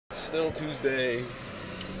Still Tuesday,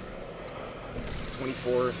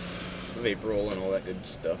 24th of April and all that good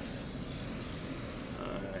stuff.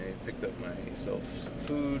 I picked up myself some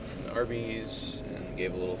food from the Arby's and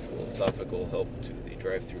gave a little philosophical help to the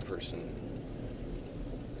drive-thru person.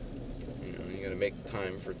 You know, you gotta make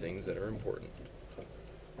time for things that are important.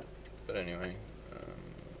 But anyway,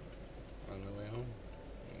 on the way home,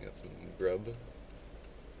 I got some grub.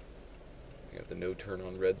 I got the no turn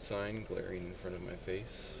on red sign glaring in front of my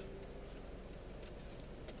face.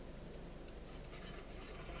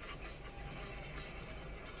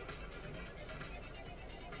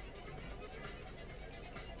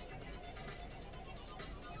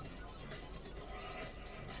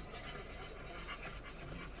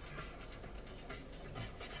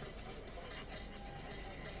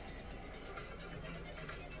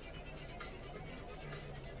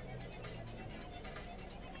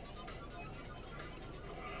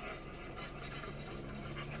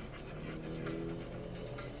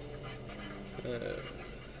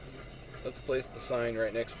 Let's place the sign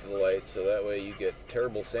right next to the light so that way you get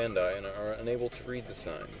terrible sand eye and are unable to read the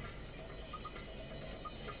sign.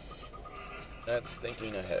 That's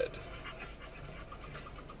thinking ahead.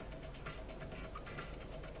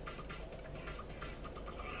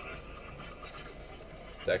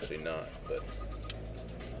 It's actually not, but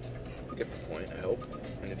you get the point, I hope.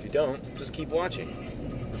 And if you don't, just keep watching.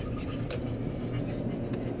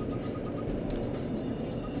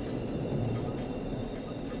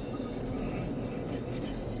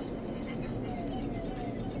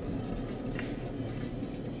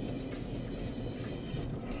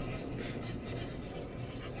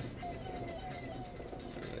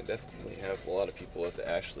 Definitely have a lot of people at the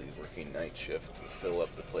Ashley's working night shift to fill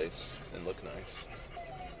up the place and look nice.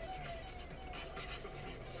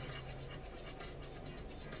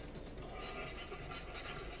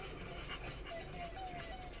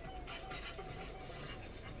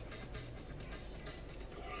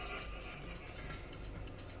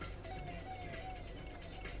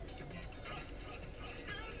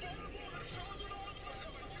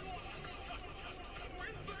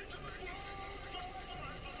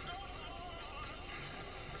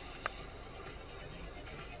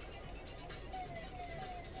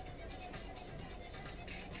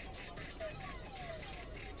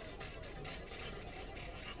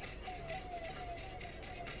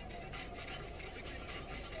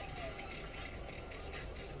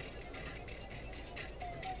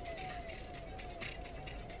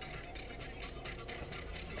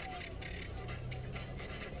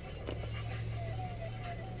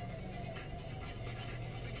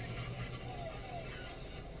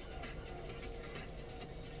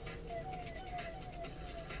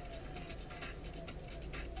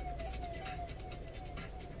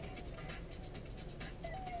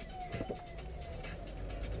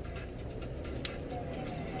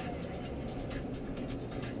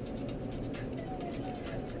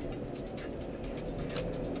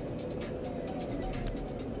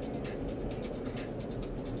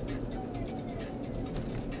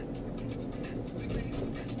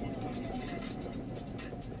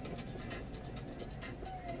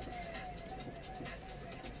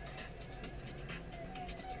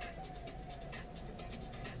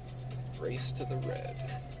 Race to the red.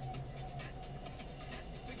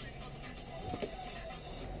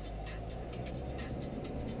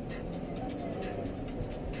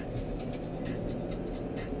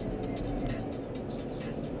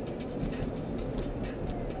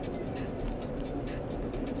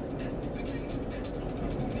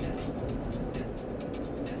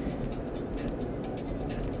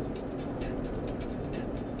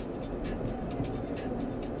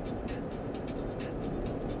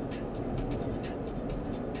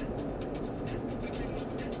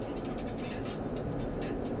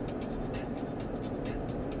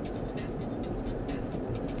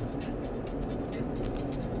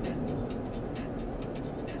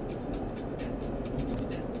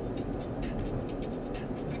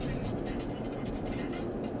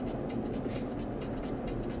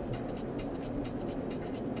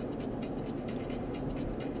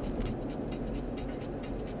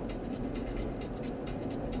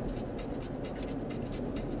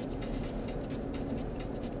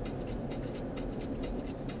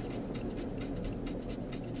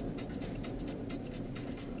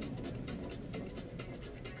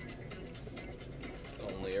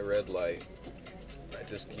 A red light. I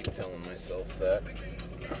just keep telling myself that.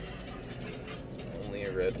 Only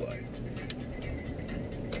a red light.